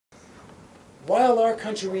while our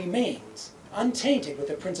country remains untainted with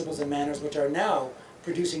the principles and manners which are now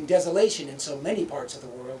producing desolation in so many parts of the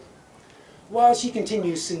world, while she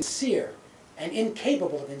continues sincere and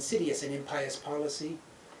incapable of insidious and impious policy,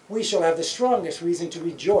 we shall have the strongest reason to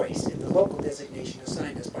rejoice in the local designation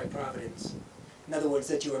assigned us by Providence. In other words,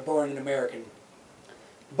 that you are born an American.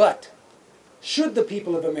 But should the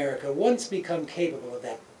people of America once become capable of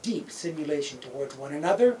that deep simulation towards one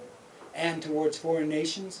another and towards foreign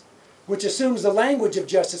nations, which assumes the language of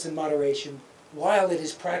justice and moderation while it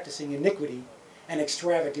is practicing iniquity and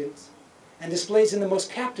extravagance, and displays in the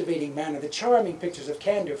most captivating manner the charming pictures of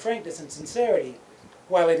candor, frankness, and sincerity,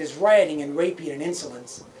 while it is rioting and rapine and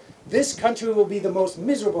insolence, this country will be the most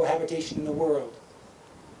miserable habitation in the world.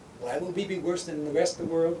 Why will we be worse than the rest of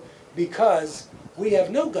the world? Because we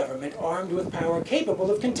have no government armed with power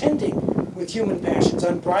capable of contending with human passions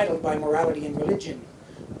unbridled by morality and religion.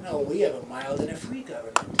 No, we have a mild and a free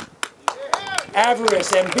government.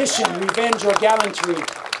 Avarice, ambition, revenge, or gallantry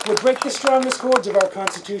would break the strongest cords of our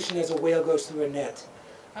Constitution as a whale goes through a net.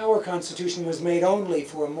 Our Constitution was made only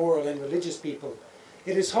for moral and religious people.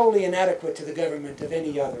 It is wholly inadequate to the government of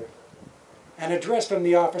any other. An address from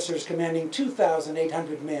the officers commanding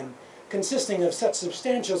 2,800 men, consisting of such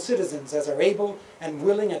substantial citizens as are able and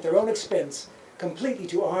willing at their own expense completely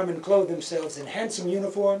to arm and clothe themselves in handsome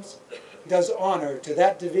uniforms, does honor to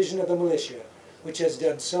that division of the militia which has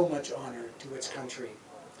done so much honor to its country.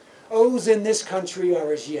 Oaths in this country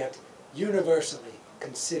are as yet universally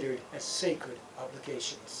considered as sacred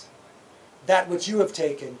obligations. That which you have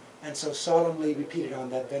taken and so solemnly repeated on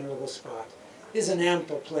that venerable spot is an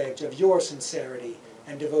ample pledge of your sincerity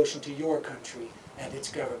and devotion to your country and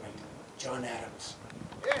its government. John Adams.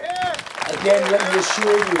 Again, let me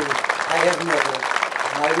assure you, I have never,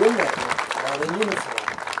 and I will never, while in uniform,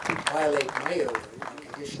 violate my oath on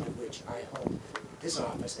condition of which I hold this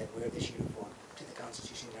office and wear this uniform to the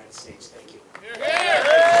Constitution of the United States. Thank you.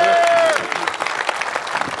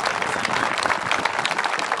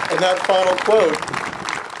 And that final quote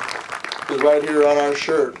is right here on our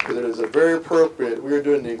shirt, because it is very appropriate. We are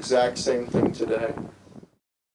doing the exact same thing today.